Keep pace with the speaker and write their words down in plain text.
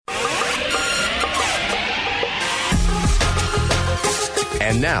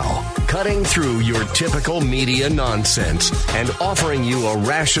And now, cutting through your typical media nonsense and offering you a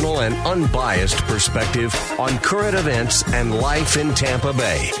rational and unbiased perspective on current events and life in Tampa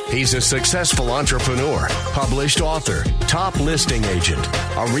Bay. He's a successful entrepreneur, published author, top listing agent,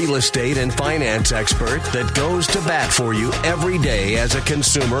 a real estate and finance expert that goes to bat for you every day as a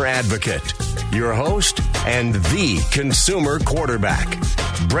consumer advocate. Your host and the consumer quarterback,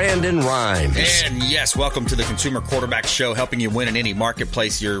 Brandon Rhymes. And yes, welcome to the Consumer Quarterback Show, helping you win in any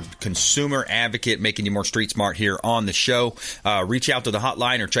marketplace. Your consumer advocate, making you more street smart here on the show. Reach out to the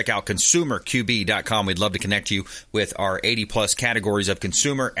hotline or check out consumerqb.com. We'd love to connect you with our 80-plus categories of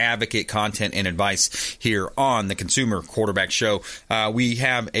consumer advocate content and advice here on the Consumer Quarterback Show. We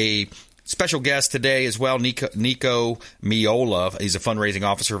have a special guest today as well, Nico Miola. He's a fundraising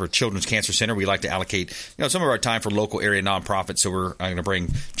officer for Children's Cancer Center. We like to allocate some of our time for local area nonprofits, so we're going to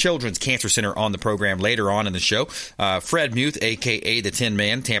bring Children's Cancer Center on the program later on in the show. Fred Muth, a.k.a. the Tin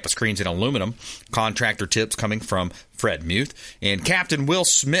Man, Tampa Screens and Aluminum. Contractor tips coming from Fred Muth. And Captain Will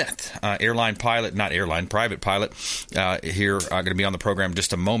Smith, private pilot, here going to be on the program in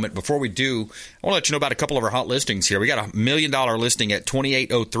just a moment. Before we do, I want to let you know about a couple of our hot listings here. We got a $1 million listing at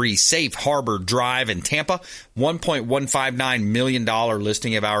 2803 Safe Harbor Drive in Tampa. $1.159 million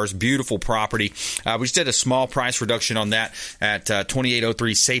listing of ours. Beautiful property. We just did a small price reduction on that at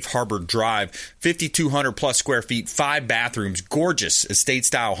 2803 Safe Harbor Drive. 5,200 plus square feet, 5 bathrooms, gorgeous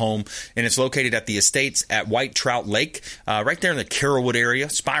estate-style home, and it's located at the Estates at White Trout Lake, right there in the Carrollwood area.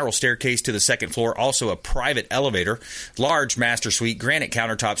 Spiral staircase to the second floor, also a private elevator, large master suite, granite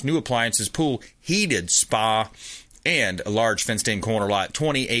countertops, new appliances, pool, heated spa, and a large fenced-in corner lot.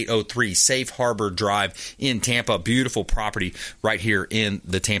 2803 Safe Harbor Drive in Tampa. Beautiful property right here in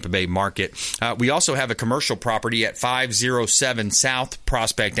the Tampa Bay market. We also have a commercial property at 507 South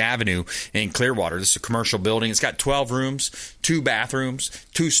Prospect Avenue in Clearwater. This is a commercial building. It's got 12 rooms, 2 bathrooms,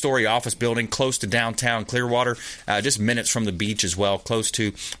 2-story office building close to downtown Clearwater, just minutes from the beach as well, close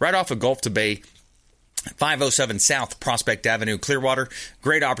to right off of Gulf to Bay. 507 South Prospect Avenue, Clearwater.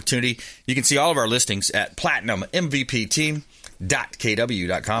 Great opportunity. You can see all of our listings at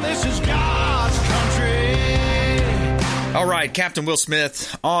platinummvpteam.kw.com. This is God's country. All right, Captain Will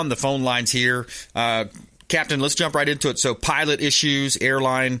Smith on the phone lines here. Captain, let's jump right into it. So pilot issues,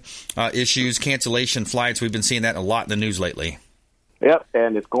 airline issues, cancellation flights. We've been seeing that a lot in the news lately. Yep,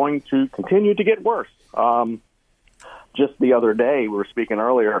 and it's going to continue to get worse. Just the other day, we were speaking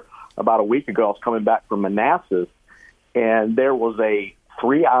earlier, about a week ago, I was coming back from Manassas, and there was a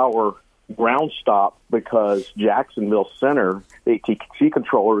 3-hour ground stop because Jacksonville Center, the ATC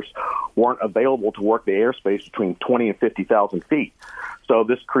controllers, weren't available to work the airspace between 20 and 50,000 feet. So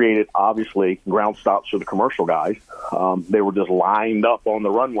this created, obviously, ground stops for the commercial guys. They were just lined up on the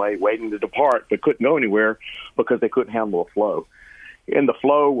runway waiting to depart, but couldn't go anywhere because they couldn't handle the flow. And the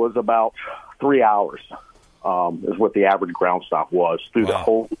flow was about 3 hours. Is what the average ground stop was through the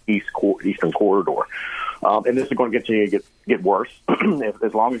whole eastern corridor. And this is going to continue to get worse.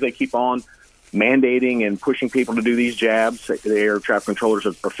 As long as they keep on mandating and pushing people to do these jabs, the air traffic controllers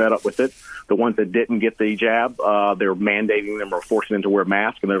are fed up with it. The ones that didn't get the jab, they're mandating them or forcing them to wear a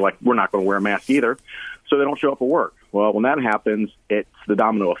mask, and they're like, we're not going to wear a mask either. So they don't show up for work. Well, when that happens, it's the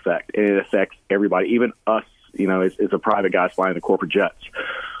domino effect, and it affects everybody, even us, as a private guy flying the corporate jets.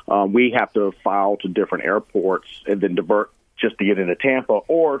 We have to file to different airports and then divert just to get into Tampa,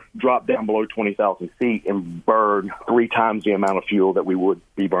 or drop down below 20,000 feet and burn 3 times the amount of fuel that we would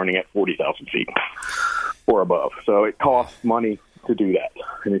be burning at 40,000 feet or above. So it costs money to do that.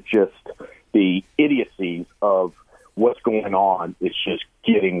 And it's just the idiocies of what's going on. It's just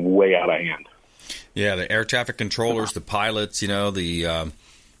getting way out of hand. Yeah, the air traffic controllers, the pilots,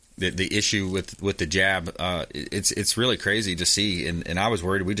 the issue with the jab, it's really crazy to see. And I was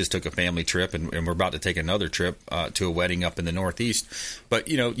worried. We just took a family trip, and we're about to take another trip to a wedding up in the Northeast. But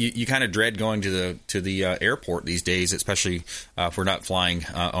you kind of dread going to the airport these days, especially if we're not flying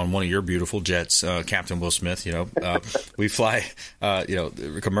on one of your beautiful jets, Captain Will Smith. We fly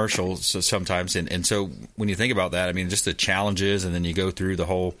commercials sometimes, and so when you think about that, I mean, just the challenges, and then you go through the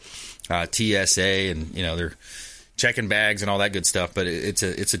whole TSA, and they're checking bags and all that good stuff, but it's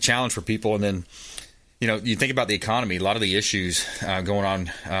a challenge for people. And then, you think about the economy, a lot of the issues going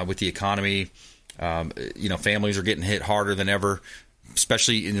on with the economy. Families are getting hit harder than ever,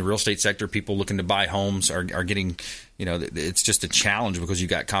 especially in the real estate sector. People looking to buy homes are getting, it's just a challenge because you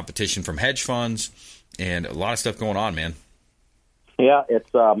got competition from hedge funds and a lot of stuff going on, man. Yeah,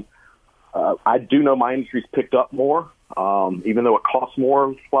 it's. I do know my industry's picked up more, even though it costs more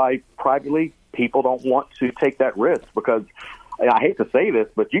to fly privately. People don't want to take that risk because I hate to say this,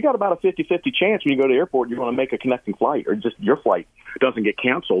 but you got about a 50-50 chance when you go to the airport you're going to make a connecting flight, or just your flight doesn't get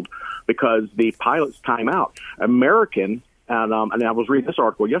canceled because the pilots time out. American, and I was reading this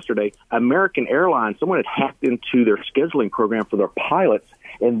article yesterday, American Airlines, someone had hacked into their scheduling program for their pilots,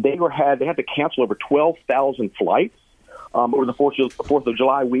 and they had to cancel over 12,000 flights over the 4th of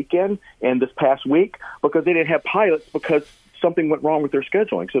July weekend and this past week because they didn't have pilots because something went wrong with their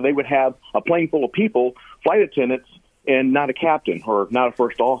scheduling. So they would have a plane full of people, flight attendants, and not a captain or not a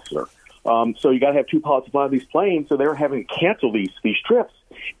first officer. So you got to have 2 pilots to fly these planes. So they were having to cancel these trips,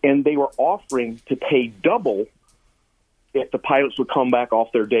 and they were offering to pay double if the pilots would come back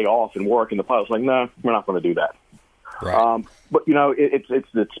off their day off and work. And the pilots were like, no, we're not going to do that. Right. But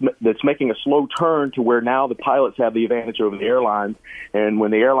it's making a slow turn to where now the pilots have the advantage over the airlines. And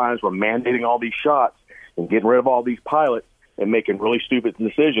when the airlines were mandating all these shots and getting rid of all these pilots and making really stupid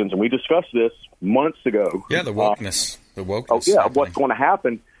decisions, and we discussed this months ago. Yeah, the wokeness. What's going to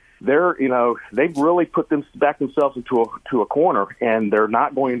happen? They've really put themselves into a corner, and they're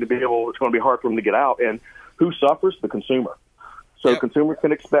not going to be able. It's going to be hard for them to get out. And who suffers? The consumer. So consumers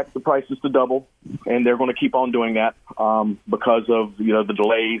can expect the prices to double, and they're going to keep on doing that because of the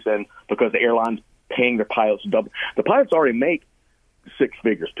delays and because the airlines paying their pilots double. The pilots already make 6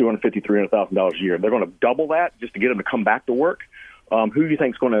 figures, $250,000, $300,000 a year. They're going to double that just to get them to come back to work. Who do you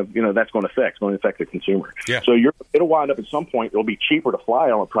think is going to, that's going to affect? It's going to affect the consumer. Yeah. So it'll wind up at some point. It'll be cheaper to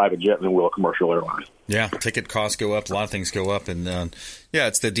fly on a private jet than it will a commercial airline. Yeah, ticket costs go up. A lot of things go up, and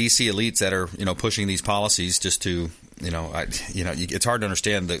it's the DC elites that are pushing these policies just to. It's hard to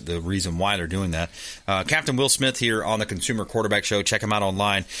understand the reason why they're doing that. Captain Will Smith here on the Consumer Quarterback Show. Check him out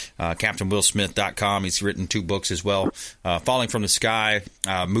online, CaptainWillSmith.com. He's written 2 books as well. Falling from the Sky,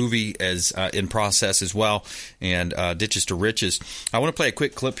 movie is in process as well, and Ditches to Riches. I want to play a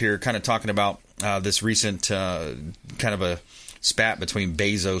quick clip here kind of talking about this recent kind of a spat between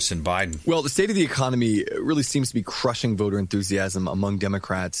Bezos and Biden. Well, the state of the economy really seems to be crushing voter enthusiasm among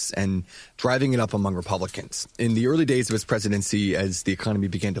Democrats and driving it up among Republicans. In the early days of his presidency, as the economy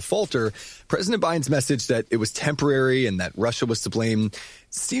began to falter, President Biden's message that it was temporary and that Russia was to blame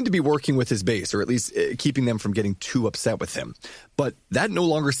seemed to be working with his base, or at least keeping them from getting too upset with him. But that no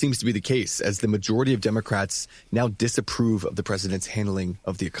longer seems to be the case, as the majority of Democrats now disapprove of the president's handling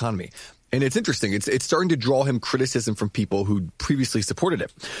of the economy. And it's interesting. It's starting to draw him criticism from people who previously supported him.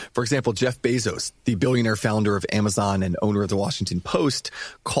 For example, Jeff Bezos, the billionaire founder of Amazon and owner of the Washington Post,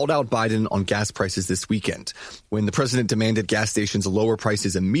 called out Biden on gas prices this weekend. When the president demanded gas stations lower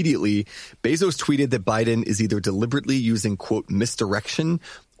prices immediately, Bezos tweeted that Biden is either deliberately using, quote, misdirection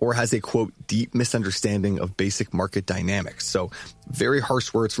or has a, quote, deep misunderstanding of basic market dynamics. So very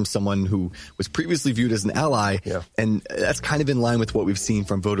harsh words from someone who was previously viewed as an ally. Yeah. And that's kind of in line with what we've seen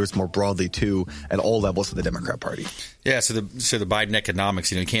from voters more broadly, too, at all levels of the Democrat Party. Yeah, so the Biden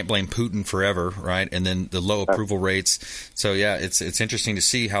economics, you can't blame Putin forever, right? And then the low approval rates. So, yeah, it's interesting to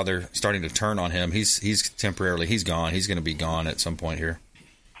see how they're starting to turn on him. He's temporarily, he's gone. He's going to be gone at some point here.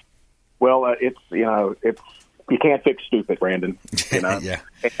 Well, it's you can't fix stupid, Brandon. Yeah.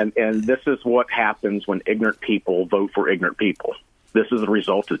 And this is what happens when ignorant people vote for ignorant people. This is the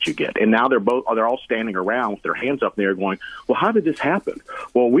result that you get. And now they're all standing around with their hands up there going, well, how did this happen?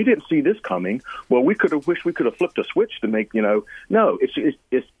 Well, we didn't see this coming. Well, we could have wished we could have flipped a switch to make, no, it's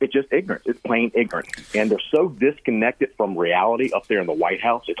just ignorance. It's plain ignorance. And they're so disconnected from reality up there in the White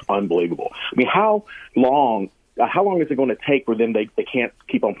House. It's unbelievable. I mean, how long is it going to take for them? They can't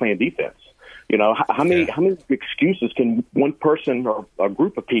keep on playing defense. How many excuses can one person or a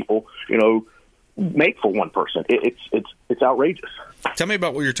group of people, make for one person? It's outrageous. Tell me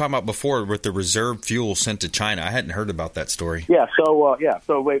about what you were talking about before with the reserve fuel sent to China. I hadn't heard about that story. Yeah. So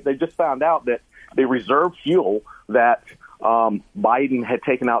they just found out that the reserve fuel that Biden had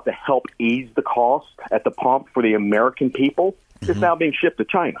taken out to help ease the cost at the pump for the American people is now being shipped to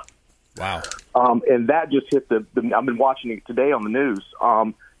China. Wow. And that just hit I've been watching it today on the news.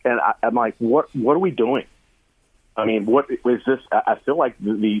 And I'm like, what are we doing? I mean, what is this? I feel like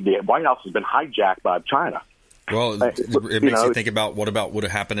the White House has been hijacked by China. Well, it makes you think about what would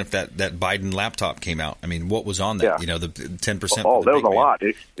have happened if that Biden laptop came out. I mean, what was on that? Yeah. The 10%. Oh, there was a lot.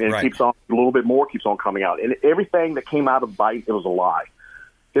 It keeps on a little bit more keeps on coming out, and everything that came out of Biden, it was a lie.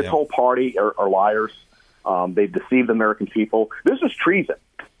 His whole party are liars. They deceived the American people. This is treason.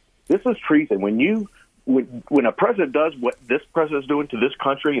 This is treason. When a president does what this president is doing to this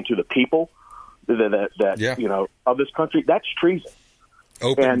country and to the people of this country, that's treason.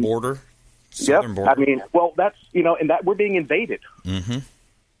 Open border, southern border. I mean, well, that's and that we're being invaded. Mm-hmm.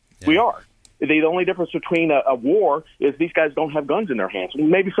 Yeah. We are. The only difference between a war is these guys don't have guns in their hands.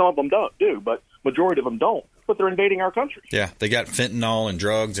 Maybe some of them do, but majority of them don't. but they're invading our country. Yeah, they got fentanyl and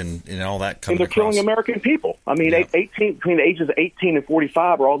drugs and all that coming and they're across. killing American people. I mean, 18 between the ages of 18 and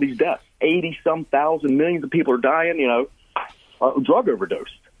 45 are all these deaths. 80-some thousand, millions of people are dying, drug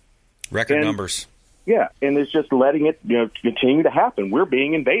overdosed. Record numbers. Yeah, and it's just letting it, continue to happen. We're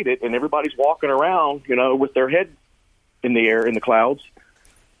being invaded, and everybody's walking around, with their head in the air, in the clouds.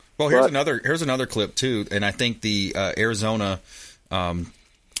 Well, here's another clip too, and I think the Arizona, the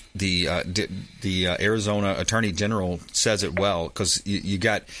Arizona Attorney General says it well, because you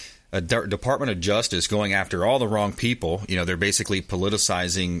got a Department of Justice going after all the wrong people. They're basically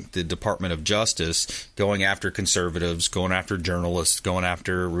politicizing the Department of Justice, going after conservatives, going after journalists, going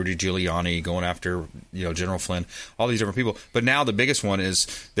after Rudy Giuliani, going after General Flynn, all these different people. But now the biggest one is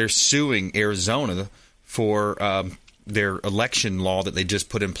they're suing Arizona for their election law that they just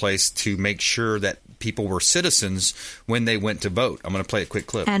put in place to make sure that people were citizens when they went to vote. I'm going to play a quick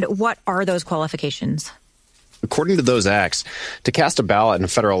clip. And what are those qualifications? According to those acts, to cast a ballot in a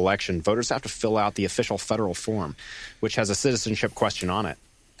federal election, voters have to fill out the official federal form, which has a citizenship question on it.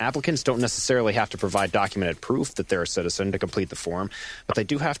 Applicants don't necessarily have to provide documented proof that they're a citizen to complete the form, but they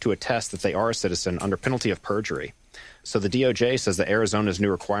do have to attest that they are a citizen under penalty of perjury. So the DOJ says that Arizona's new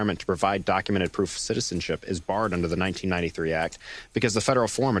requirement to provide documented proof of citizenship is barred under the 1993 Act because the federal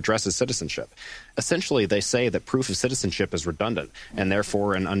form addresses citizenship. Essentially, they say that proof of citizenship is redundant and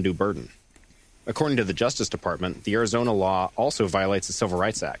therefore an undue burden. According to the Justice Department, the Arizona law also violates the Civil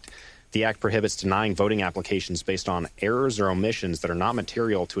Rights Act. The act prohibits denying voting applications based on errors or omissions that are not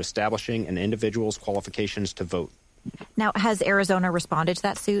material to establishing an individual's qualifications to vote. Now, has Arizona responded to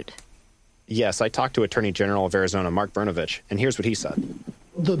that suit? Yes, I talked to Attorney General of Arizona, Mark Brnovich, and here's what he said.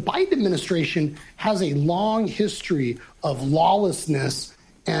 The Biden administration has a long history of lawlessness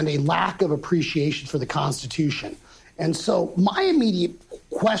and a lack of appreciation for the Constitution. And so my immediate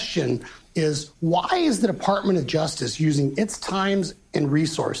question is, why is the Department of Justice using its times and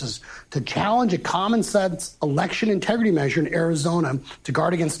resources to challenge a common sense election integrity measure in Arizona to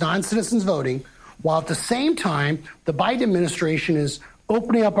guard against non-citizens voting, while at the same time the Biden administration is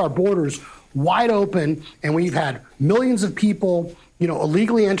opening up our borders wide open, and we've had millions of people,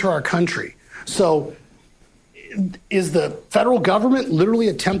 illegally enter our country? So is the federal government literally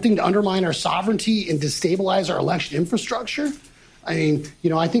attempting to undermine our sovereignty and destabilize our election infrastructure? I mean,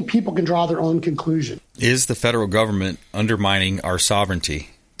 I think people can draw their own conclusion. Is the federal government undermining our sovereignty?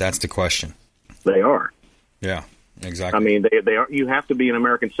 That's the question. They are. Yeah, exactly. I mean, they are. You have to be an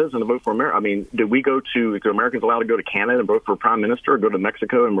American citizen to vote for America. I mean, are Americans allowed to go to Canada and vote for a prime minister, or go to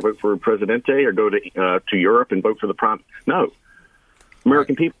Mexico and vote for a presidente, or go to Europe and vote for the prime? No.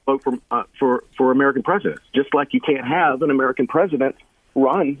 American people vote for American presidents, just like you can't have an American president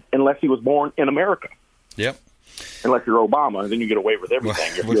run unless he was born in America. Yep. Unless you're Obama, then you get away with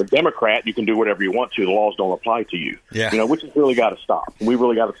everything. If you're a Democrat, you can do whatever you want to. The laws don't apply to you. Yeah. Which has really got to stop. We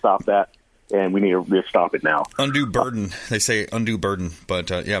really got to stop that, and we need to stop it now. Undue burden. They say undue burden. But,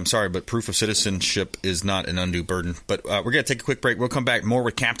 I'm sorry, but proof of citizenship is not an undue burden. But we're going to take a quick break. We'll come back more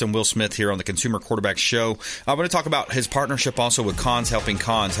with Captain Will Smith here on the Consumer Quarterback Show. I want to talk about his partnership also with Cons Helping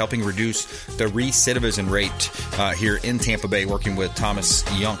reduce the recidivism rate here in Tampa Bay, working with Thomas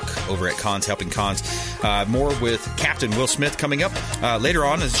Yunk over at Cons Helping Cons. More with Captain Will Smith coming up. Later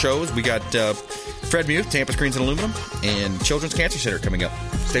on in the shows, we got Fred Muth, Tampa Screens and Aluminum, and Children's Cancer Center coming up.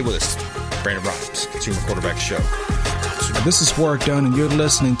 Stay with us. Brandon Rhymes, Consumer Quarterback Show. This is Ward Dunn, and you're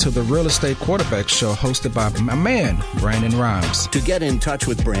listening to the Real Estate Quarterback Show, hosted by my man, Brandon Rhymes. To get in touch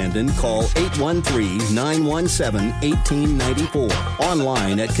with Brandon, call 813-917-1894.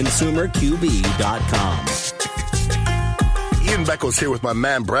 Online at consumerqb.com. Ian Beckles here with my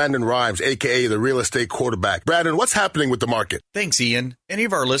man, Brandon Rhymes, a.k.a. the Real Estate Quarterback. Brandon, what's happening with the market? Thanks, Ian. Any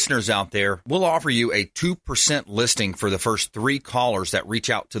of our listeners out there, we'll offer you a 2% listing for the first 3 callers that reach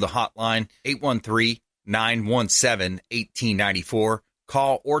out to the hotline, 813-917-1894.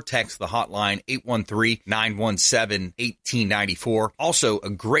 Call or text the hotline, 813-917-1894. Also, a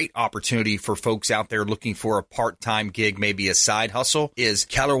great opportunity for folks out there looking for a part-time gig, maybe a side hustle, is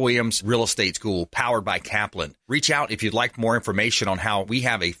Keller Williams Real Estate School, powered by Kaplan. Reach out if you'd like more information on how we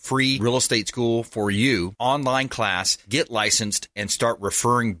have a free real estate school for you, online class, get licensed, and start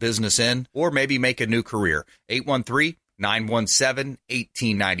referring business in, or maybe make a new career.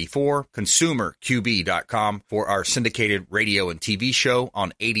 813-917-1894, consumerqb.com for our syndicated radio and TV show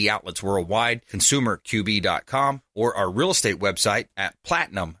on 80 outlets worldwide, consumerqb.com, or our real estate website at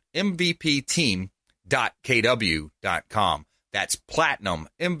platinummvpteam.kw.com. That's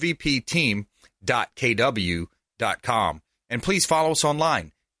platinummvpteam.kw.com. And please follow us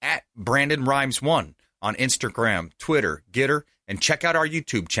online at Brandon Rhymes 1 on Instagram, Twitter, Getter, and check out our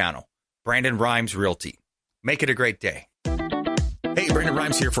YouTube channel, Brandon Rhymes Realty. Make it a great day. Hey, Brandon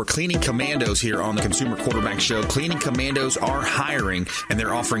Rhymes here for Cleaning Commandos here on the Consumer Quarterback Show. Cleaning Commandos are hiring, and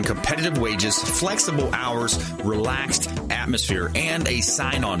they're offering competitive wages, flexible hours, relaxed atmosphere, and a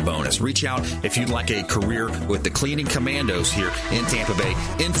sign-on bonus. Reach out if you'd like a career with the Cleaning Commandos here in Tampa Bay.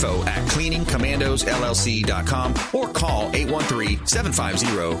 Info at cleaningcommandosllc.com or call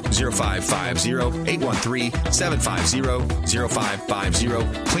 813-750-0550,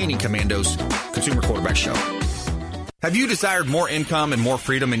 813-750-0550. Cleaning Commandos, Consumer Quarterback Show. Have you desired more income and more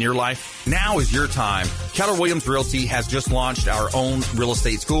freedom in your life? Now is your time. Keller Williams Realty has just launched our own real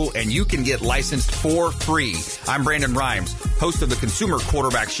estate school, and you can get licensed for free. I'm Brandon Rhymes, host of the Consumer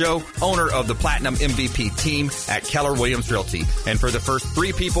Quarterback Show, owner of the Platinum MVP team at Keller Williams Realty. And for the first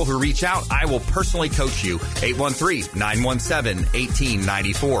 3 people who reach out, I will personally coach you.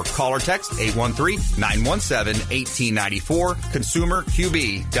 813-917-1894. Call or text 813-917-1894.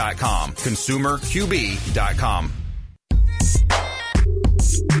 ConsumerQB.com. ConsumerQB.com.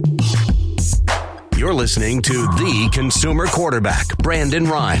 You're listening to the Consumer Quarterback, Brandon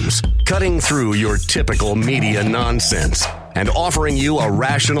Rhymes, cutting through your typical media nonsense and offering you a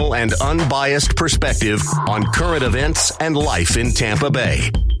rational and unbiased perspective on current events and life in Tampa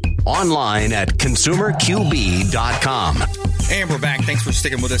Bay. Online at ConsumerQB.com. And we're back. Thanks for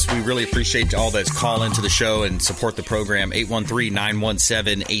sticking with us. We really appreciate all that's call into the show and support the program.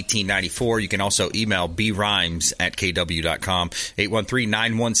 813-917-1894. You can also email brimes@kw.com.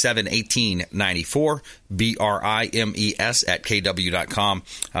 813-917-1894. BRIMES@kw.com.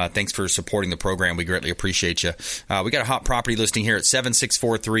 Thanks for supporting the program. We greatly appreciate you. We got a hot property listing here at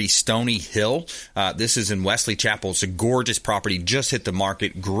 7643 Stony Hill. This is in Wesley Chapel. It's a gorgeous property. Just hit the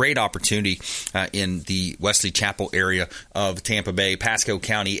market. Great opportunity in the Wesley Chapel area of Tampa Bay, Pasco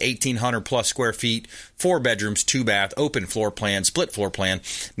County. 1,800 plus square feet, 4 bedrooms, 2 bath, open floor plan, split floor plan,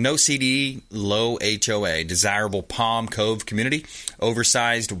 no CDE, low HOA, desirable Palm Cove community,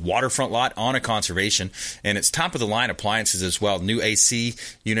 oversized waterfront lot on a conservation. And it's top-of-the-line appliances as well. New AC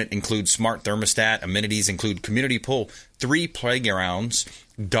unit includes smart thermostat. Amenities include community pool, 3 playgrounds,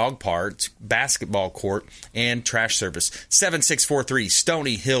 dog parks, basketball court, and trash service. 7643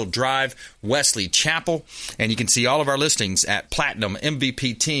 Stony Hill Drive, Wesley Chapel. And you can see all of our listings at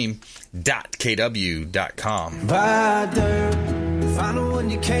platinummvpteam.kw.com. Buy dirt, find one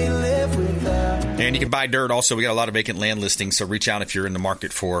you can't live without. And you can buy dirt also. We got a lot of vacant land listings, so reach out if you're in the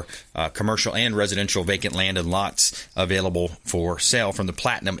market for commercial and residential vacant land and lots available for sale from the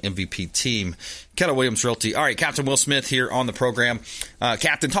Platinum MVP team. Keller Williams Realty. All right, Captain Will Smith here on the program.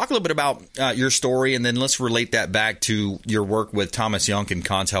 Captain, talk a little bit about your story, and then let's relate that back to your work with Thomas Young and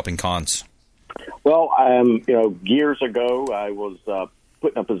Cons Helping Cons. Well, years ago, I was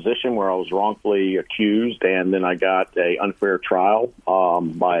put in a position where I was wrongfully accused, and then I got an unfair trial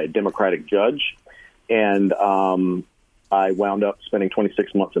by a Democratic judge, and I wound up spending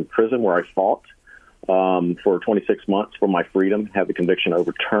 26 months in prison where I fought for 26 months for my freedom, had the conviction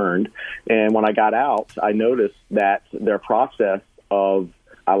overturned. And when I got out, I noticed that their process of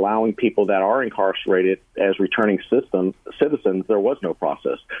allowing people that are incarcerated as returning citizens, there was no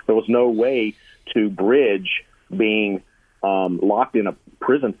process. There was no way to bridge being locked in a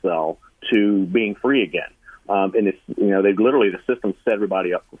prison cell to being free again. And it's, the system set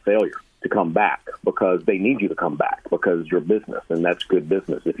everybody up for failure to come back because they need you to come back because you're business, and that's good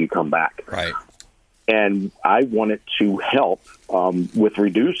business if you come back. Right. And I wanted to help with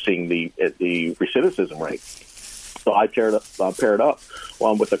reducing the recidivism rate. So I paired up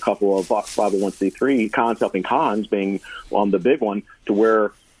with a couple of 501c3 Cons Helping Cons being the big one to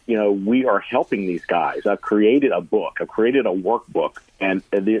where, we are helping these guys. I've created a book. I've created a workbook. And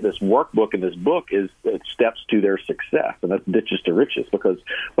this workbook and this book is steps to their success. And that's ditches to riches. Because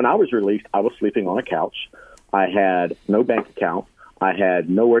when I was released, I was sleeping on a couch. I had no bank account. I had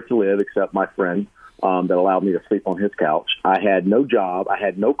nowhere to live except my friend that allowed me to sleep on his couch. I had no job. I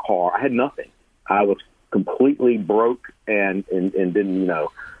had no car. I had nothing. I was completely broke and didn't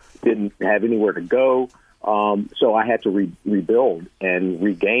have anywhere to go. So I had to rebuild and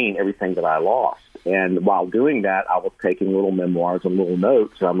regain everything that I lost. And while doing that, I was taking little memoirs and little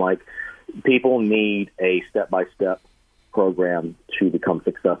notes. And I'm like, people need a step-by-step program to become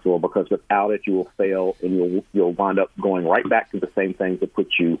successful, because without it, you will fail and you'll wind up going right back to the same things that put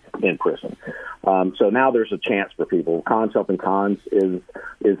you in prison. So now there's a chance for people. Cons Helping Cons is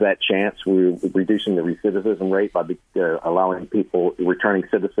that chance. We're reducing the recidivism rate by allowing people, returning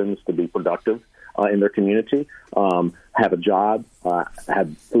citizens, to be productive in their community, have a job,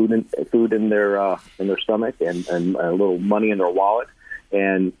 have food in their stomach, and a little money in their wallet,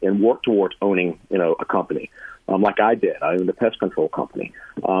 and work towards owning a company. Like I did. I owned a pest control company,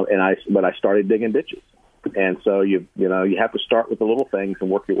 but I started digging ditches. And so you have to start with the little things and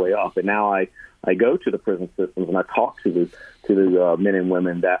work your way up. And now I go to the prison systems and I talk to the men and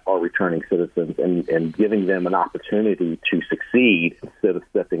women that are returning citizens and giving them an opportunity to succeed instead of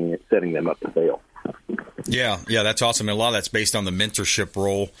setting them up to fail. Yeah, that's awesome. And a lot of that's based on the mentorship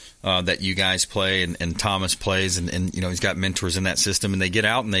role that you guys play and Thomas plays. And he's got mentors in that system, and they get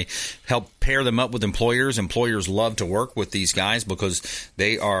out and they help pair them up with employers. Employers love to work with these guys because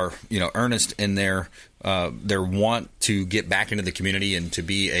they are, earnest in their want to get back into the community and to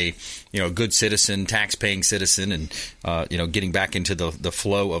be a, good citizen, tax-paying citizen, and, getting back into the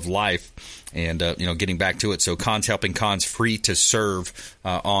flow of life and, getting back to it. So Cons Helping Cons, free to serve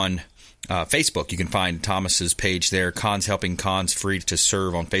on Facebook. You can find Thomas's page there, Cons Helping Cons, free to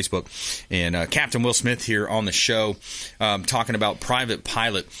serve on Facebook. And Captain Will Smith here on the show talking about private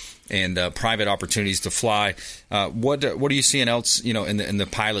pilot and private opportunities to fly. What are you seeing else, in the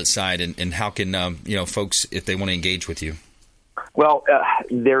pilot side, and how can folks, if they want to engage with you? Well,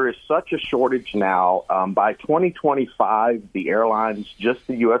 there is such a shortage now. By 2025, the airlines, just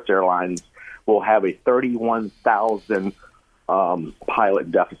the U.S. airlines, will have a 31,000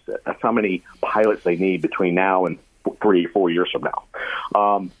 pilot deficit. That's how many pilots they need between now and 4 years from now.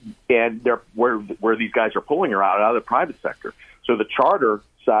 And where these guys are pulling are out of the private sector. So the charter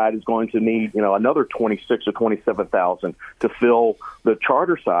side is going to need, another 26 or 27,000 to fill the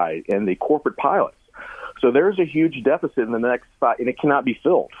charter side and the corporate pilots. So there's a huge deficit in the next 5, and it cannot be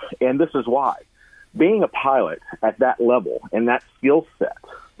filled. And this is why. Being a pilot at that level and that skill set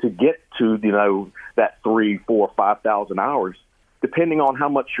to get to, that 3, 4, 5,000 hours, depending on how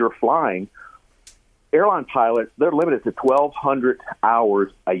much you're flying, airline pilots, they're limited to 1,200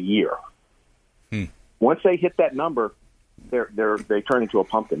 hours a year. Once they hit that number, they turn into a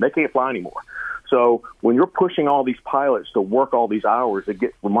pumpkin. They can't fly anymore. So when you're pushing all these pilots to work all these hours to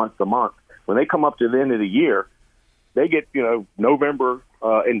get from month to month, when they come up to the end of the year, they get, November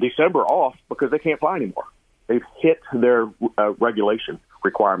and December off because they can't fly anymore. They've hit their regulation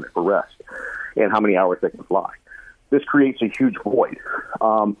requirement for rest and how many hours they can fly. This creates a huge void.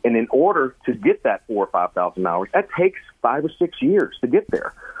 And in order to get that 4,000 or 5,000 hours, that takes 5 or 6 years to get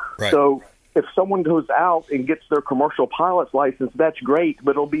there. Right. So if someone goes out and gets their commercial pilot's license, that's great,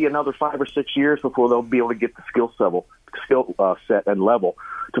 but it'll be another 5 or 6 years before they'll be able to get the skill set and level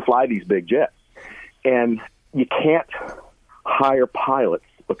to fly these big jets. And you can't hire pilots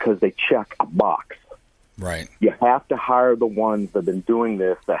because they check a box. Right. You have to hire the ones that have been doing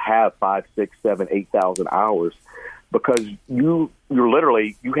this that have 5, 6, 7, 8,000 hours, because you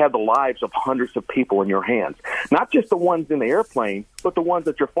have the lives of hundreds of people in your hands. Not just the ones in the airplane, but the ones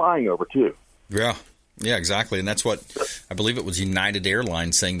that you're flying over too. Yeah, exactly. And that's what I believe it was United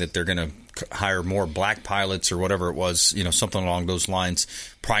Airlines saying that they're going to hire more black pilots or whatever it was, something along those lines,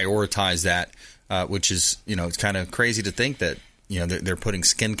 prioritize that, which is, it's kind of crazy to think that, they're putting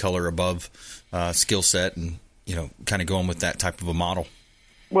skin color above skill set and, kind of going with that type of a model.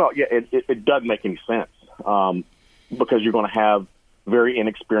 Well, yeah, it doesn't make any sense because you're going to have very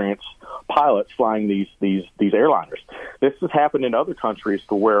inexperienced pilots flying these airliners. This has happened in other countries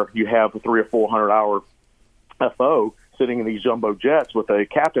to where you have a 300 or 400 hour FO sitting in these jumbo jets with a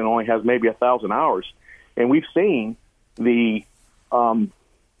captain who only has maybe 1,000 hours. And we've seen the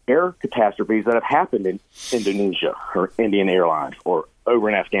air catastrophes that have happened in Indonesia or Indian Airlines or over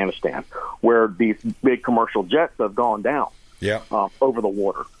in Afghanistan, where these big commercial jets have gone down over the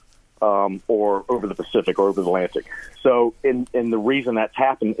water or over the Pacific or over the Atlantic. So, and the reason that's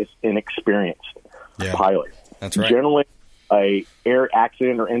happened is inexperienced pilots. That's right. Generally, a air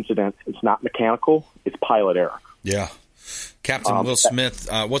accident or incident, it's not mechanical, it's pilot error. Yeah. Captain Will Smith,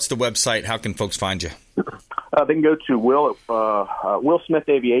 what's the website? How can folks find you? They can go to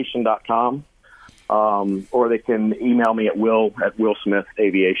willsmithaviation.com, or they can email me at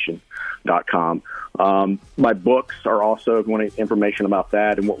will@willsmithaviation.com. My books are also, if you want information about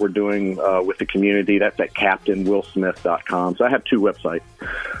that and what we're doing with the community, that's at captainwillsmith.com. So I have 2 websites.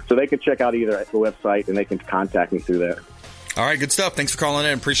 So they can check out either the website and they can contact me through that. All right, good stuff. Thanks for calling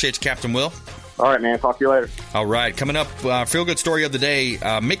in. Appreciate you, Captain Will. All right, man. Talk to you later. All right. Coming up, feel-good story of the day.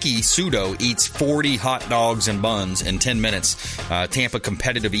 Mickey Sudo eats 40 hot dogs and buns in 10 minutes. Tampa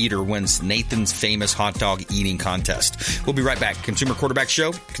competitive eater wins Nathan's famous hot dog eating contest. We'll be right back. Consumer Quarterback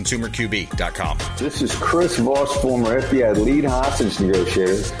Show, ConsumerQB.com. This is Chris Voss, former FBI lead hostage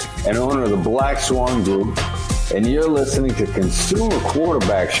negotiator and owner of the Black Swan Group. And you're listening to Consumer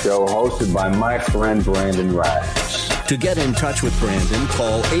Quarterback Show, hosted by my friend Brandon Rives. To get in touch with Brandon,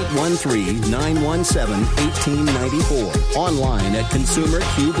 call 813-917-1894. Online at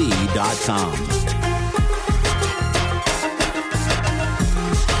ConsumerQB.com.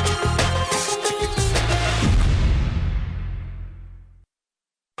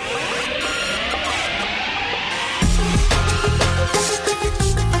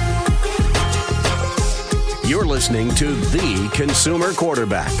 listening to the consumer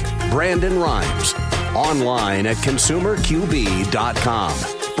quarterback, Brandon Rhymes. Online at consumerqb.com.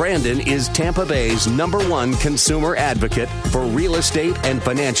 Brandon is Tampa Bay's #1 consumer advocate for real estate and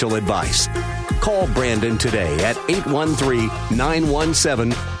financial advice. Call Brandon today at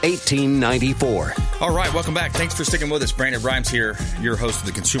 813-917-1894. All right, welcome back. Thanks for sticking with us. Brandon Rhymes here, your host of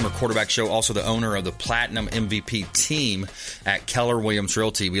the Consumer Quarterback Show, also the owner of the Platinum MVP team at Keller Williams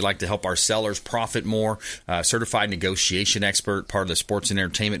Realty. We like to help our sellers profit more. Certified negotiation expert, part of the sports and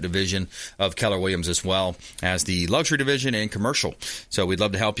entertainment division of Keller Williams, as well as the luxury division and commercial. So we'd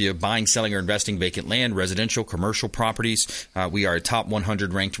love to help you buying, selling, or investing vacant land, residential, commercial properties. We are a top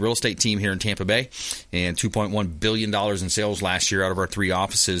 100 ranked real estate team here in Tampa Bay, and $2.1 billion in sales last year out of our 3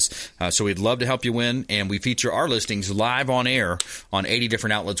 offices. So we'd love to help you win, and we feature our listings live on air on 80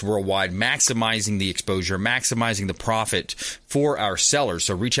 different outlets worldwide, maximizing the exposure, maximizing the profit for our sellers.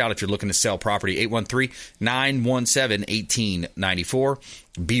 So reach out if you're looking to sell property, 813-917-1894.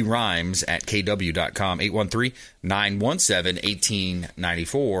 brimes at kw.com,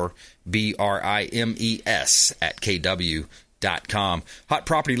 813-917-1894, BRIMES at kw.com. Hot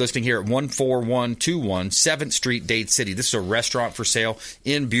property listing here at 14121 7th Street, Dade City. This is a restaurant for sale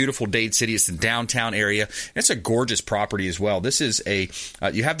in beautiful Dade City. It's the downtown area. It's a gorgeous property as well. This is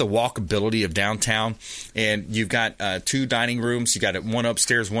you have the walkability of downtown, and you've got 2 dining rooms. You got one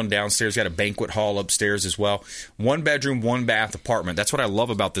upstairs, one downstairs. You got a banquet hall upstairs as well. 1 bedroom, 1 bath apartment. That's what I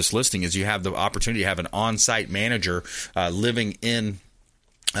love about this listing, is you have the opportunity to have an on-site manager living in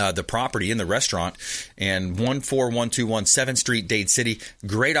the property, in the restaurant. And 14121 7th Street, Dade City.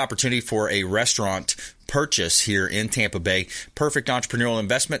 Great opportunity for a restaurant purchase here in Tampa Bay. Perfect entrepreneurial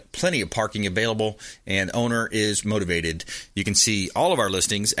investment, plenty of parking available, and owner is motivated. You can see all of our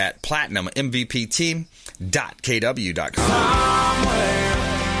listings at platinummvpteam.kw.com.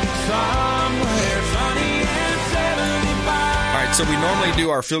 Somewhere sunny and 75. All right, so we normally do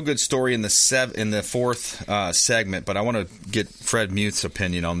our feel-good story in the 4th segment, but I want to get Fred Muth's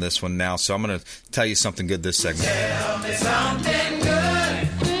opinion on this one now, so I'm going to tell you something good this segment. Tell me something good.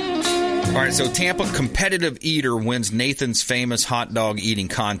 All right, so Tampa competitive eater wins Nathan's famous hot dog eating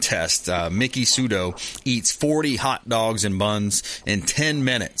contest. Mickey Sudo eats 40 hot dogs and buns in 10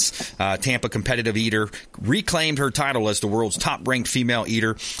 minutes. Tampa competitive eater reclaimed her title as the world's top-ranked female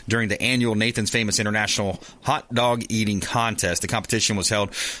eater during the annual Nathan's Famous International Hot Dog Eating Contest. The competition was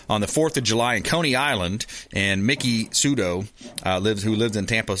held on the 4th of July in Coney Island, and Mickey Sudo, who lives in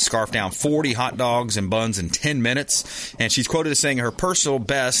Tampa, scarfed down 40 hot dogs and buns in 10 minutes. And she's quoted as saying her personal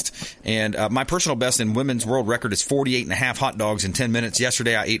best, and my personal best in women's world record is 48.5 hot dogs in 10 minutes.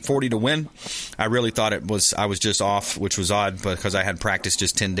 Yesterday, I ate 40 to win. I really thought I was just off, which was odd because I had practiced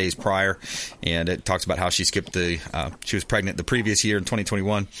just 10 days prior. And it talks about how she skipped she was pregnant the previous year in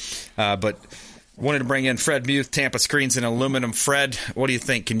 2021. But wanted to bring in Fred Muth, Tampa Screens and Aluminum. Fred, what do you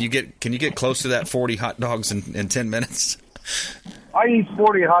think? Can you get close to that 40 hot dogs in 10 minutes? I eat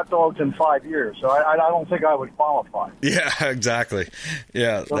 40 hot dogs in 5 years, so I don't think I would qualify. Yeah, exactly.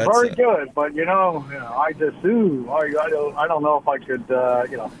 Yeah, so that's very good, but I just I don't know if I could.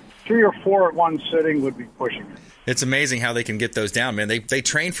 3 or 4 at one sitting would be pushing it. It's amazing how they can get those down, man. They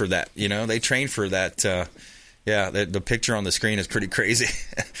train for that. They train for that. The picture on the screen is pretty crazy.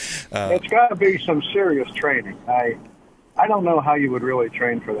 It's got to be some serious training. I don't know how you would really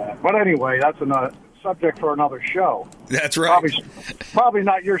train for that, but anyway, that's another subject for another show. That's right. Probably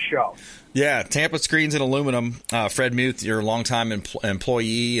not your show. Yeah, Tampa Screens and Aluminum. Fred Muth, your longtime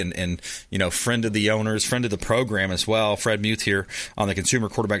employee and friend of the owners, friend of the program as well. Fred Muth here on the Consumer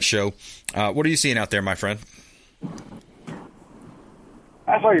Quarterback Show. What are you seeing out there, my friend?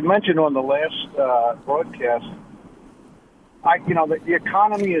 As I mentioned on the last broadcast, the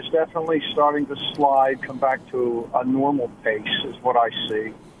economy is definitely starting to slide, come back to a normal pace is what I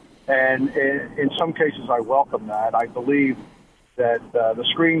see. And in some cases, I welcome that. I believe that the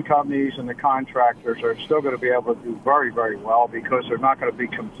screen companies and the contractors are still going to be able to do very, very well because they're not going to be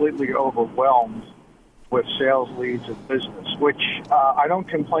completely overwhelmed with sales leads and business, which I don't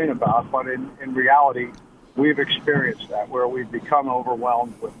complain about. But in reality, we've experienced that where we've become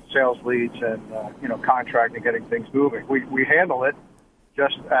overwhelmed with sales leads and, contracting, getting things moving. We handle it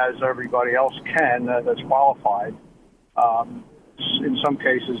just as everybody else can that's qualified. In some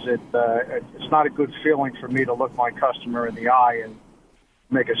cases, it's not a good feeling for me to look my customer in the eye and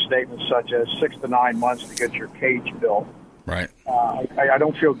make a statement such as 6 to 9 months to get your cage built. Right. I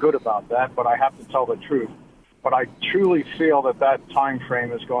don't feel good about that, but I have to tell the truth. But I truly feel that time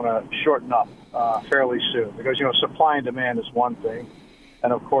frame is going to shorten up fairly soon because, supply and demand is one thing.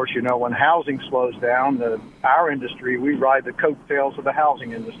 And, of course, when housing slows down, our industry, we ride the coattails of the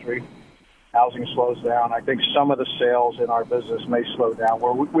housing industry. housing slows down, I think some of the sales in our business may slow down,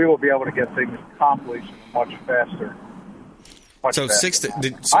 where we will be able to get things accomplished much faster. So 6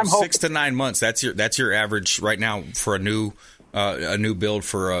 to 9 months. That's your average right now for a new build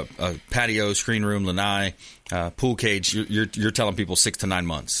for a patio, screen room, lanai, pool cage. You're telling people 6 to 9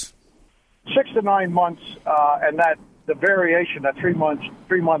 months. 6 to 9 months, and that the variation, that 3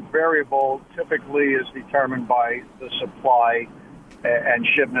 month variable, typically is determined by the supply and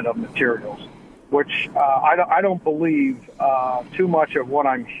shipment of materials, which I don't believe too much of what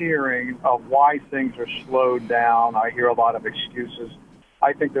I'm hearing of why things are slowed down. I hear a lot of excuses.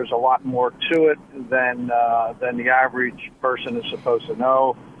 I think there's a lot more to it than the average person is supposed to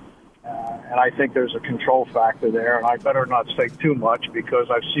know. And I think there's a control factor there, and I better not say too much because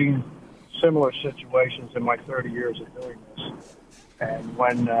I've seen similar situations in my 30 years of doing this. And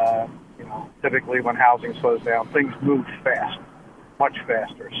when, typically when housing slows down, things move fast, much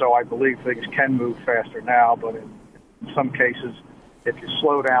faster. So I believe things can move faster now, but in some cases, if you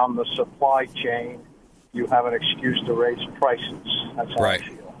slow down the supply chain, you have an excuse to raise prices. That's how I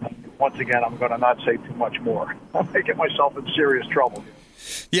feel. Once again, I'm going to not say too much more. I'm making myself in serious trouble here.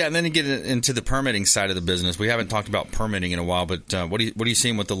 Yeah, and then you get into the permitting side of the business. We haven't talked about permitting in a while, but what are you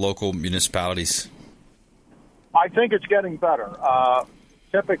seeing with the local municipalities? I think it's getting better.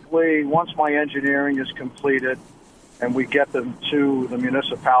 Typically, once my engineering is completed and we get them to the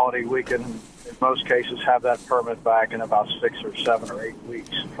municipality, we can, in most cases, have that permit back in about 6 or 7 or 8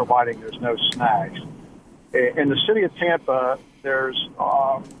 weeks, providing there's no snags. In the city of Tampa, there's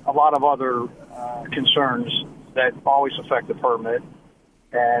a lot of other concerns that always affect the permit.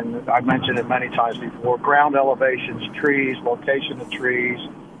 And I've mentioned it many times before: ground elevations, trees, location of trees,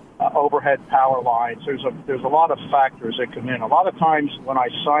 overhead power lines. There's a lot of factors that come in. A lot of times when I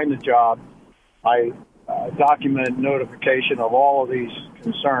sign the job, I document notification of all of these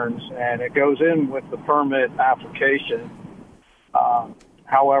concerns, and it goes in with the permit application.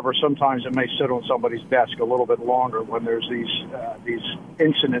 However, sometimes it may sit on somebody's desk a little bit longer when there's these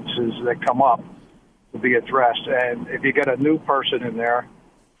incidences that come up to be addressed. And if you get a new person in there,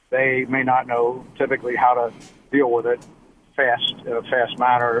 they may not know typically how to deal with it in a fast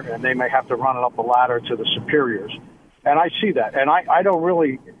manner, and they may have to run it up the ladder to the superiors. And I see that, and I don't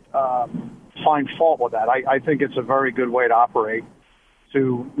really find fault with that. I think it's a very good way to operate,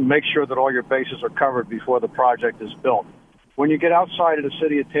 to make sure that all your bases are covered before the project is built. When you get outside of the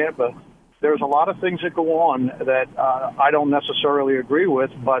city of Tampa, there's a lot of things that go on that I don't necessarily agree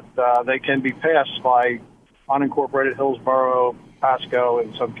with, but they can be passed by unincorporated Hillsborough, Pasco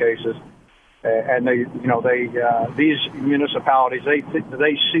in some cases, and these municipalities,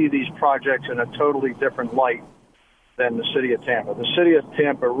 they see these projects in a totally different light than the city of Tampa. The city of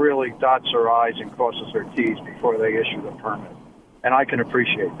Tampa really dots their I's and crosses their T's before they issue the permit, and I can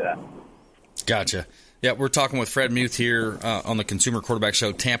appreciate that. Gotcha. Yeah, we're talking with Fred Muth here on the Consumer Quarterback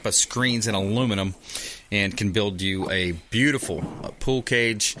Show. Tampa screens in aluminum and can build you a beautiful pool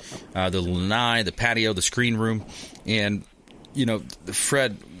cage, the lanai, the patio, the screen room. And,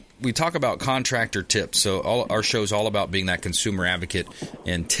 Fred, we talk about contractor tips. So our show is all about being that consumer advocate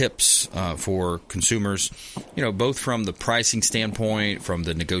and tips for consumers, both from the pricing standpoint, from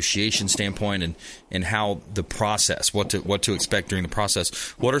the negotiation standpoint, and how the process, what to expect during the process.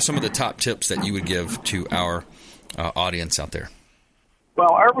 What are some of the top tips that you would give to our audience out there?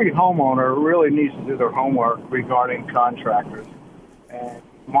 Well, every homeowner really needs to do their homework regarding contractors. And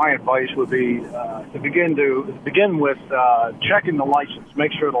my advice would be to begin with checking the license.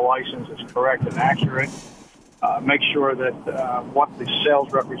 Make sure the license is correct and accurate. Make sure that what the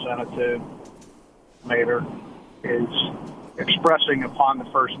sales representative is expressing upon the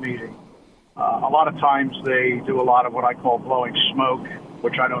first meeting. A lot of times they do a lot of what I call blowing smoke,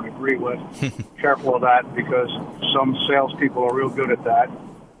 which I don't agree with. Careful of that, because some salespeople are real good at that.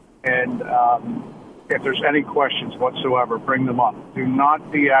 And if there's any questions whatsoever, bring them up. Do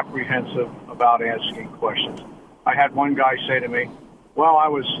not be apprehensive about asking questions. I had one guy say to me, well, I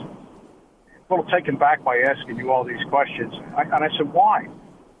was a little taken back by asking you all these questions. And I said, why?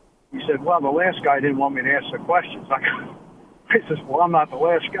 He said, well, the last guy didn't want me to ask the questions. I said, well, I'm not the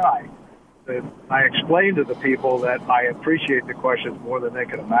last guy. I explained to the people that I appreciate the questions more than they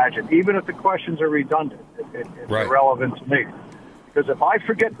could imagine, even if the questions are redundant. It's irrelevant to me. Because if I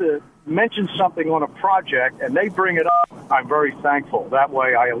forget to mention something on a project and they bring it up, I'm very thankful. That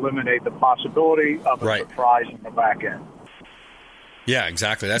way I eliminate the possibility of a surprise in the back end. Yeah,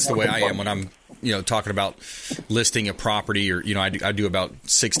 exactly. That's the way I am when talking about listing a property, or I do about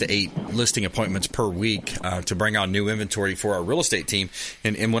 6 to 8 listing appointments per week to bring on new inventory for our real estate team.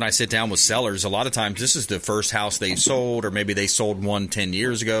 And when I sit down with sellers, a lot of times this is the first house they've sold, or maybe they sold one 10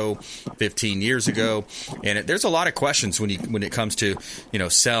 years ago, 15 years ago, and there's a lot of questions when it comes to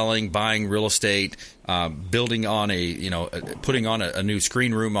selling, buying real estate. Building on putting on a new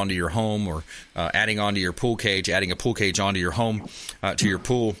screen room onto your home, or adding a pool cage onto your home, to your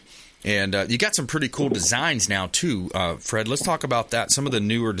pool. And you got some pretty cool designs now, too. Fred, let's talk about that. Some of the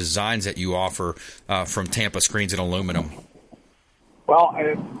newer designs that you offer from Tampa Screens and Aluminum. Well,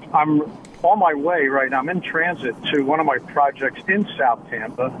 I'm on my way right now. I'm in transit to one of my projects in South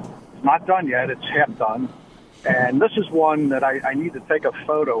Tampa. It's not done yet. It's half done. And this is one that I need to take a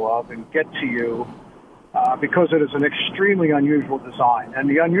photo of and get to you because it is an extremely unusual design. And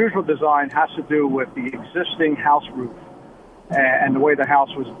the unusual design has to do with the existing house roof and the way the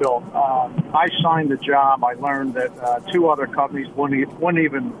house was built. I signed the job. I learned that 2 other companies wouldn't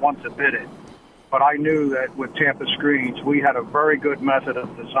even want to bid it. But I knew that with Tampa Screens, we had a very good method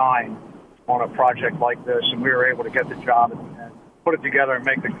of design on a project like this, and we were able to get the job and put it together and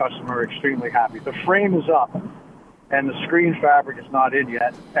make the customer extremely happy. The frame is up, and the screen fabric is not in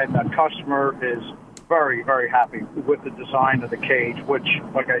yet, and the customer is very, very happy with the design of the cage, which,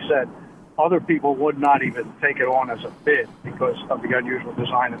 like I said, other people would not even take it on as a bid because of the unusual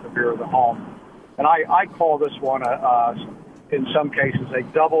design at the rear of the home. And I call this one, in some cases, a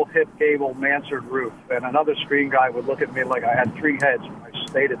double hip gable mansard roof. And another screen guy would look at me like I had 3 heads when I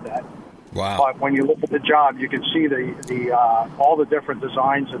stated that. Wow. But when you look at the job, you can see the all the different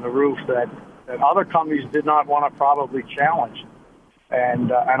designs in the roof that other companies did not want to probably challenge.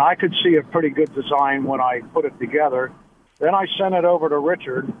 And I could see a pretty good design when I put it together. Then I sent it over to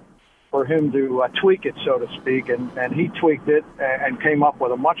Richard for him to tweak it, so to speak, and he tweaked it and came up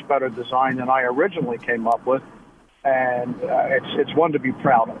with a much better design than I originally came up with, and it's one to be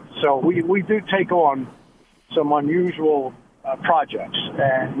proud of. So we do take on some unusual projects,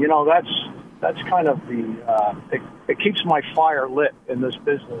 and that's kind of it keeps my fire lit in this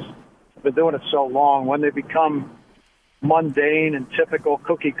business. I've been doing it so long. When they become mundane and typical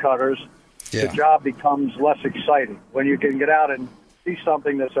cookie cutters, the job becomes less exciting. When you can get out and see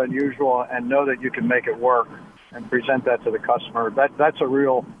something that's unusual and know that you can make it work and present that to the customer, that's a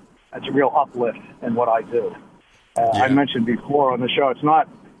real uplift in what I do. I mentioned before on the show, it's not,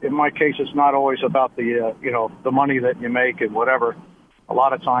 in my case, it's not always about the money that you make and whatever. A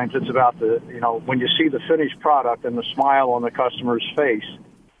lot of times it's about when you see the finished product and the smile on the customer's face,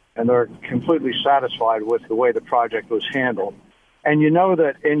 and they're completely satisfied with the way the project was handled. And you know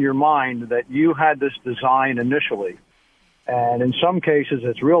that in your mind that you had this design initially. And in some cases,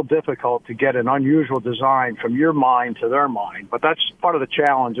 it's real difficult to get an unusual design from your mind to their mind. But that's part of the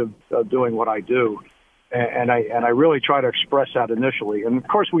challenge of doing what I do. And I really try to express that initially. And, of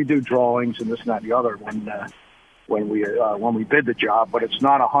course, we do drawings and this and that and the other when we bid the job. But it's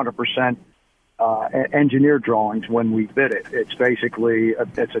not 100% engineered drawings when we bid it. It's basically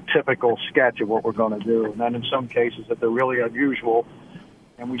it's a typical sketch of what we're going to do. And then in some cases, if they're really unusual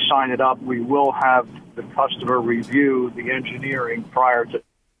and we sign it up, we will have the customer review the engineering prior to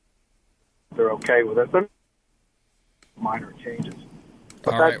they're okay with it. But minor changes.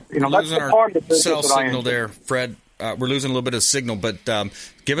 But all right, we're losing part of the cell signal there, Fred. We're losing a little bit of signal, but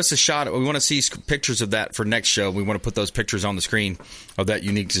give us a shot. We want to see pictures of that for next show. We want to put those pictures on the screen of that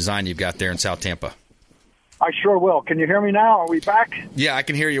unique design you've got there in South Tampa. I sure will. Can you hear me now? Are we back? Yeah, I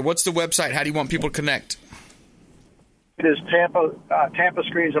can hear you. What's the website? How do you want people to connect? It is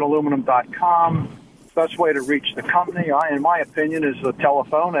TampaScreensAndAluminum.com. Best way to reach the company, in my opinion, is the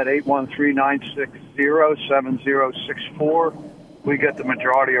telephone at 813-960-7064. We get the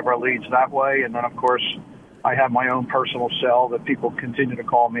majority of our leads that way. And then, of course, I have my own personal cell that people continue to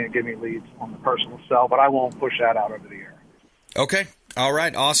call me and give me leads on the personal cell, but I won't push that out over the air. Okay. All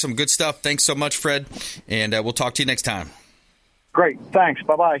right. Awesome. Good stuff. Thanks so much, Fred. And we'll talk to you next time. Great. Thanks.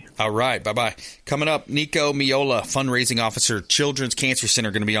 Bye-bye. All right. Bye-bye. Coming up, Nico Miola, fundraising officer, Children's Cancer Center,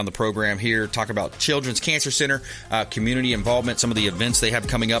 going to be on the program here, talking about Children's Cancer Center, community involvement, some of the events they have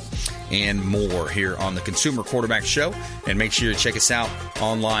coming up, and more here on the Consumer Quarterback Show. And make sure to check us out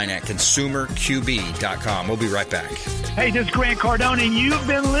online at consumerqb.com. We'll be right back. Hey, this is Grant Cardone, and you've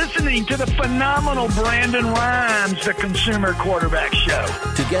been listening to the phenomenal Brandon Rhymes, the Consumer Quarterback Show.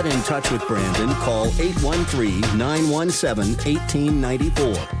 To get in touch with Brandon, call 813-917-1894.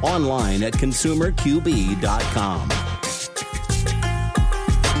 Online at consumerqb.com.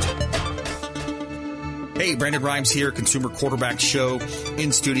 Hey, Brandon Rhymes here, Consumer Quarterback Show,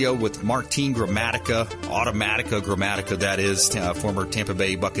 in studio with Martin Gramatica, that is, former Tampa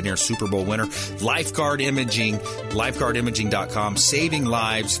Bay Buccaneers Super Bowl winner. Lifeguard Imaging, lifeguardimaging.com, saving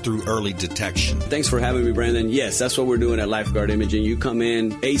lives through early detection. Thanks for having me, Brandon. Yes, that's what we're doing at Lifeguard Imaging. You come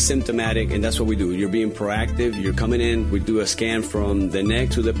in asymptomatic, and that's what we do. You're being proactive. You're coming in. We do a scan from the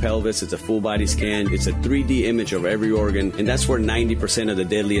neck to the pelvis. It's a full body scan. It's a 3D image of every organ, and that's where 90% of the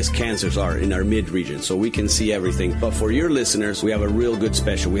deadliest cancers are, in our mid region. So we can see everything. But for your listeners, we have a real good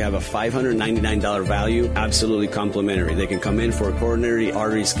special. We have a $599 value, absolutely complimentary. They can come in for a coronary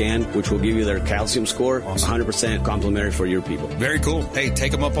artery scan, which will give you their calcium score, 100% complimentary for your people. Very cool. Hey,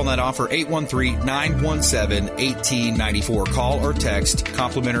 take them up on that offer, 813-917-1894. Call or text,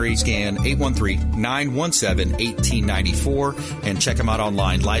 complimentary scan, 813-917-1894, and check them out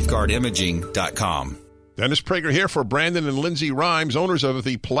online, lifeguardimaging.com. Dennis Prager here for Brandon and Lindsay Rhymes, owners of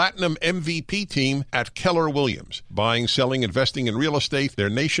the Platinum MVP team at Keller Williams. Buying, selling, investing in real estate, their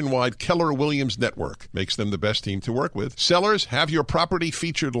nationwide Keller Williams network makes them the best team to work with. Sellers, have your property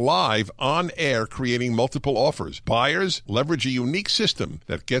featured live on air, creating multiple offers. Buyers, leverage a unique system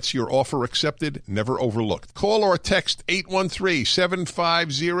that gets your offer accepted, never overlooked. Call or text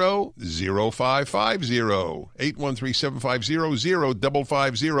 813-750-0550,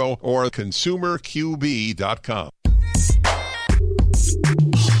 813-750-0550, or consumerqb.com.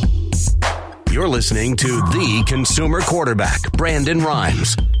 You're listening to the consumer quarterback, Brandon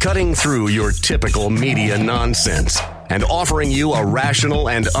Rhymes, cutting through your typical media nonsense and offering you a rational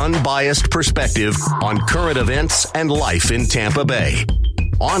and unbiased perspective on current events and life in Tampa Bay.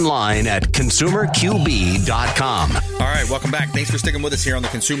 Online at consumerqb.com. All right, welcome back. Thanks for sticking with us here on the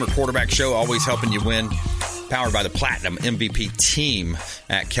Consumer Quarterback Show, always helping you win. Powered by the Platinum MVP team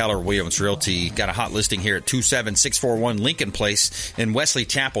at Keller Williams Realty. Got a hot listing here at 27641 Lincoln Place in Wesley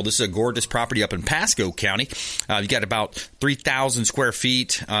Chapel. This is a gorgeous property up in Pasco County. You got about 3,000 square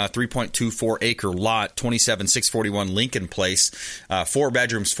feet, 3.24 acre lot, 27641 Lincoln Place, 4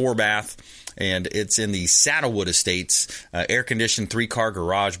 bedrooms, 4 bath. And it's in the Saddlewood Estates, air-conditioned 3-car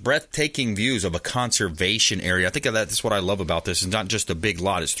garage, breathtaking views of a conservation area. I think of that. That's what I love about this. It's not just a big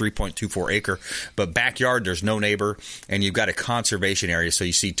lot. It's 3.24 acre, but backyard, there's no neighbor, and you've got a conservation area, so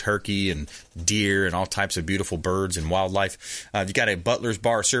you see turkey and deer and all types of beautiful birds and wildlife. You got a Butler's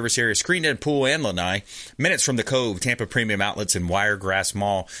Bar service area, screened-in pool and lanai, minutes from the Cove, Tampa Premium Outlets, and Wiregrass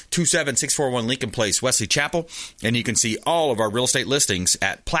Mall, 27641 Lincoln Place, Wesley Chapel, and you can see all of our real estate listings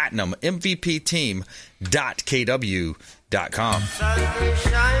at platinummvpteam.kw.com.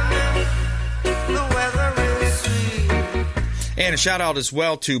 And a shout out as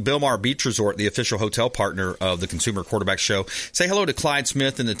well to Bilmar Beach Resort, the official hotel partner of the Consumer Quarterback Show. Say hello to Clyde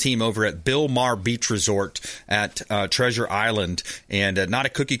Smith and the team over at Bilmar Beach Resort at Treasure Island. And not a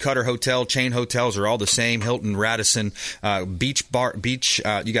cookie cutter hotel. Chain hotels are all the same. Hilton, Radisson, Beach.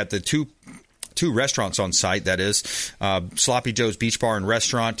 You got the two restaurants on site, that is Sloppy Joe's Beach Bar and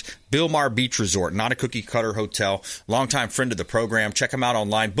Restaurant, Bilmar Beach Resort, not a cookie-cutter hotel, longtime friend of the program. Check them out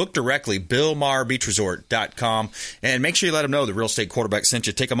online. Book directly, BilmarBeachResort.com, and make sure you let them know the Real Estate Quarterback sent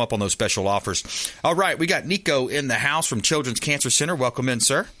you. Take them up on those special offers. All right, we got Nico in the house from Children's Cancer Center. Welcome in,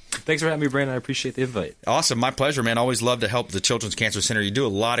 sir. Thanks for having me, Brandon. I appreciate the invite. Awesome. My pleasure, man. Always love to help the Children's Cancer Center. You do a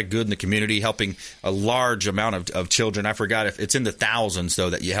lot of good in the community, helping a large amount of children. I forgot if it's in the thousands, though,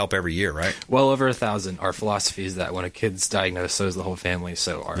 that you help every year, right? Well over 1,000. Our philosophy is that when a kid's diagnosed, so is the whole family.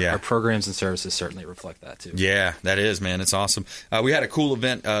 So our programs and services certainly reflect that, too. Yeah, that is, man. It's awesome. We had a cool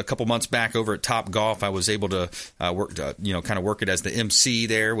event a couple months back over at Top Golf. I was able to work it as the MC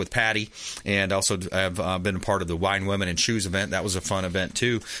there with Patty, and also have been a part of the Wine, Women, and Shoes event. That was a fun event,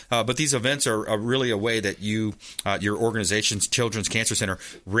 too. But these events are really a way that your organization's Children's Cancer Center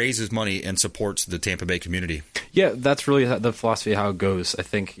raises money and supports the Tampa Bay community. Yeah, that's really the philosophy of how it goes. I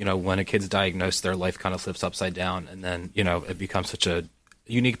think, when a kid's diagnosed, their life kind of flips upside down, and then, it becomes such a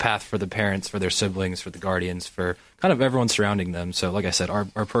unique path for the parents, for their siblings, for the guardians, for kind of everyone surrounding them. So like I said, our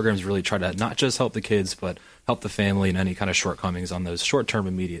programs really try to not just help the kids, but help the family and any kind of shortcomings on those short-term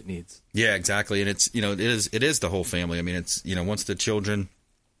immediate needs. Yeah, exactly. And it's, it is the whole family. I mean, it's, once the children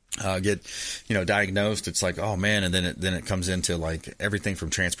get diagnosed, it's like, oh man, and then it comes into like everything from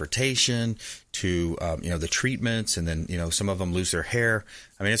transportation to the treatments, and then some of them lose their hair.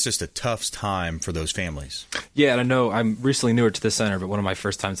 I mean, it's just a tough time for those families. Yeah, and I know I'm recently newer to the center, but one of my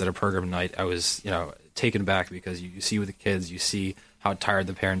first times at a program night, I was taken back because you see with the kids, you see how tired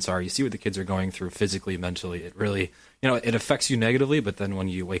the parents are, you see what the kids are going through physically, mentally. It really it affects you negatively, but then when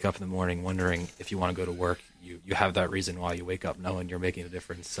you wake up in the morning wondering if you want to go to work, you have that reason why you wake up knowing you're making a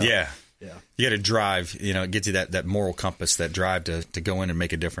difference. So, yeah. Yeah. You got to drive, it gives you that moral compass, that drive to go in and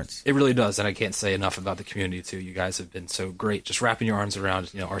make a difference. It really does, and I can't say enough about the community, too. You guys have been so great, just wrapping your arms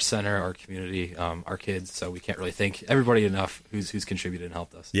around, our center, our community, our kids, so we can't really thank everybody enough who's contributed and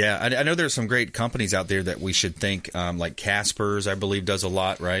helped us. Yeah, I know there's some great companies out there that we should thank, like Casper's, I believe, does a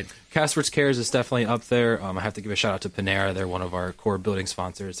lot, right? Casper's Cares is definitely up there. I have to give a shout-out to Panera. They're one of our core building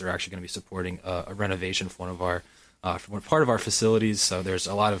sponsors. They're actually going to be supporting a renovation for one of our part of our facilities. So there's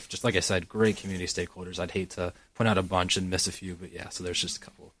a lot of, just like I said, great community stakeholders. I'd hate to point out a bunch and miss a few, but yeah, so there's just a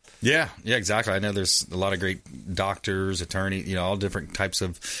couple. Yeah, exactly. I know there's a lot of great doctors, attorneys, all different types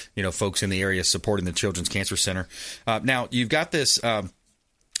of, folks in the area supporting the Children's Cancer Center. Now, you've got this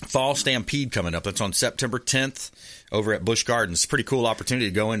Fall Stampede coming up. That's on September 10th over at Busch Gardens. Pretty cool opportunity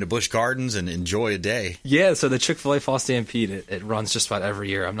to go into Busch Gardens and enjoy a day. Yeah, so the Chick-fil-A Fall Stampede, it runs just about every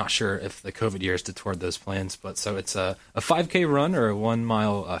year. I'm not sure if the COVID years detoured those plans, but so it's a 5K run or a 1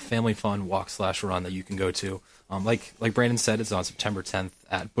 mile family fun walk/run that you can go to. Like Brandon said, it's on September 10th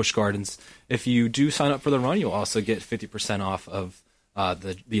at Busch Gardens. If you do sign up for the run, you'll also get 50% off of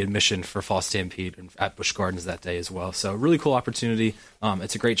the admission for Fall Stampede at Busch Gardens that day as well. So really cool opportunity.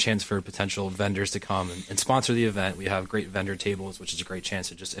 It's a great chance for potential vendors to come and sponsor the event. We have great vendor tables, which is a great chance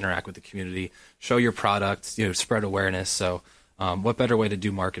to just interact with the community, show your products, spread awareness. So what better way to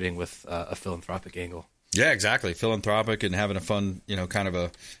do marketing with a philanthropic angle? Yeah, exactly. Philanthropic and having a fun, kind of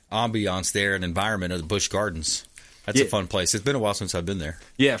a ambiance there and environment of the Busch Gardens. That's a fun place. It's been a while since I've been there.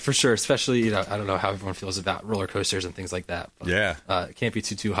 Yeah, for sure. Especially, I don't know how everyone feels about roller coasters and things like that. But, yeah. It can't be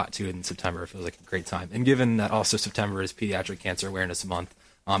too hot, too, in September. It feels like a great time. And given that also September is Pediatric Cancer Awareness Month,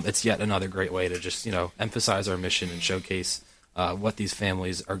 it's yet another great way to just, emphasize our mission and showcase what these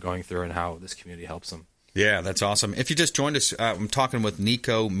families are going through and how this community helps them. Yeah, that's awesome. If you just joined us, I'm talking with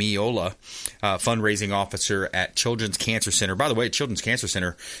Nico Miola, fundraising officer at Children's Cancer Center. By the way, Children's Cancer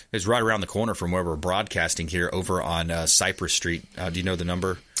Center is right around the corner from where we're broadcasting here over on Cypress Street. Do you know the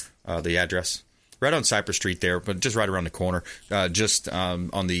number, the address? Right on Cypress Street there, but just right around the corner, just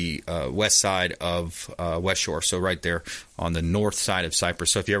on the west side of West Shore. So right there on the north side of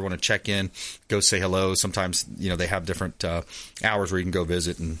Cypress. So if you ever want to check in, go say hello. Sometimes, they have different hours where you can go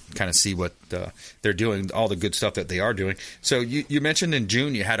visit and kind of see what they're doing, all the good stuff that they are doing. So you mentioned in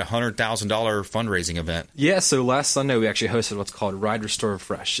June you had a $100,000 fundraising event. Yeah, so last Sunday we actually hosted what's called Ride, Restore,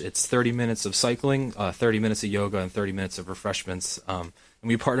 Refresh. It's 30 minutes of cycling, 30 minutes of yoga, and 30 minutes of refreshments. And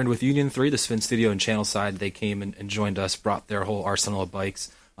we partnered with Union 3, the Spin Studio in Channelside. They came and joined us, brought their whole arsenal of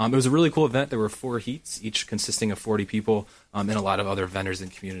bikes. It was a really cool event. There were 4 heats, each consisting of 40 people, and a lot of other vendors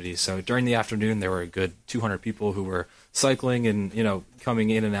and communities. So during the afternoon, there were a good 200 people who were cycling and,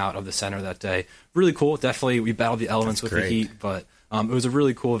 coming in and out of the center that day. Really cool. Definitely, we battled the elements with the heat, but it was a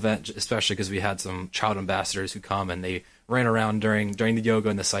really cool event, especially because we had some child ambassadors who come and they ran around during the yoga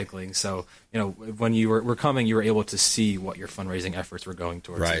and the cycling. So, when you were coming, you were able to see what your fundraising efforts were going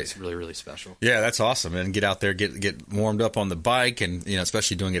towards. Right. It's really, really special. Yeah, that's awesome. And get out there, get warmed up on the bike and,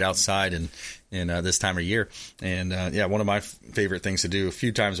 especially doing it outside and this time of year. And, one of my favorite things to do a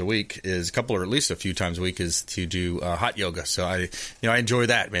few times a week is a few times a week is to do hot yoga. So I enjoy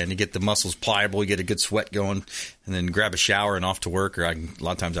that, man. You get the muscles pliable, you get a good sweat going, and then grab a shower and off to work. Or a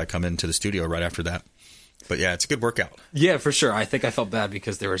lot of times I come into the studio right after that. But yeah, it's a good workout. Yeah, for sure. I think I felt bad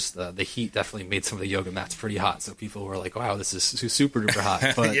because there was the heat definitely made some of the yoga mats pretty hot. So people were like, "Wow, this is super duper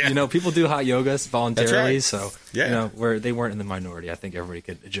hot." But yeah. People do hot yogas voluntarily, right. So where they weren't in the minority, I think everybody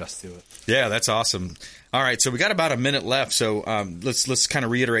could adjust to it. Yeah, that's awesome. All right, so we got about a minute left. So let's kind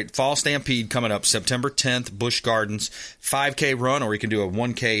of reiterate: Fall Stampede coming up September 10th, Busch Gardens, 5K run, or you can do a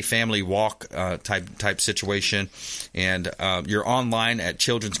 1K family walk type situation. And you're online at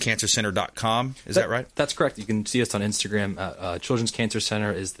childrenscancercenter.com. Is that right? That's correct. You can see us on Instagram. Children's Cancer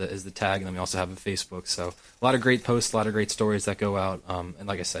Center is the tag, and then we also have a Facebook. So a lot of great posts, a lot of great stories that go out. And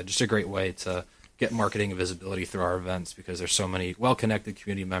like I said, just a great way to get marketing and visibility through our events because there's so many well-connected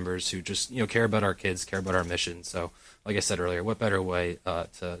community members who just care about our kids, care about our mission. So like I said earlier, what better way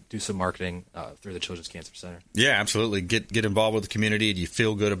to do some marketing through the Children's Cancer Center? Yeah, absolutely. Get involved with the community. Do you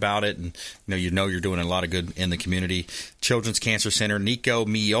feel good about it? And you're doing a lot of good in the community. Children's Cancer Center, Nico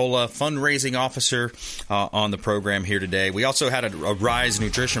Miola, fundraising officer on the program here today. We also had a Rise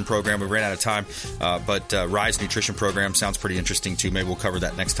Nutrition program. We ran out of time, but Rise Nutrition program sounds pretty interesting too. Maybe we'll cover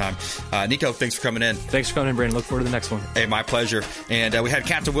that next time. Nico, thanks for coming in. Thanks for coming in, Brandon. Look forward to the next one. Hey, my pleasure. And we had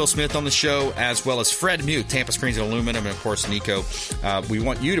Captain Will Smith on the show, as well as Fred Mute, Tampa Screens and Aluminum, and of course Nico. We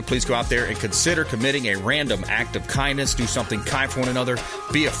want you to please go out there and consider committing a random act of kindness. Do something kind for one another.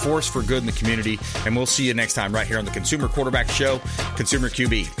 Be a force for good in the community. And we'll see you next time right here on the Consumer Quarterback Show,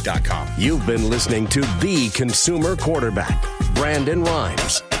 ConsumerQB.com. You've been listening to The Consumer Quarterback, Brandon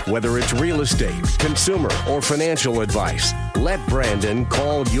Rhymes. Whether it's real estate, consumer, or financial advice, let Brandon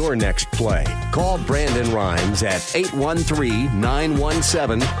call your next play. Call Brandon Rhymes at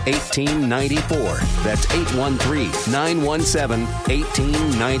 813-917-1894. That's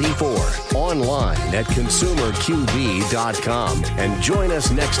 813-917-1894. Online at consumerqb.com. And join us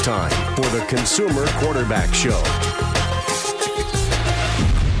next time for the Consumer Quarterback Show.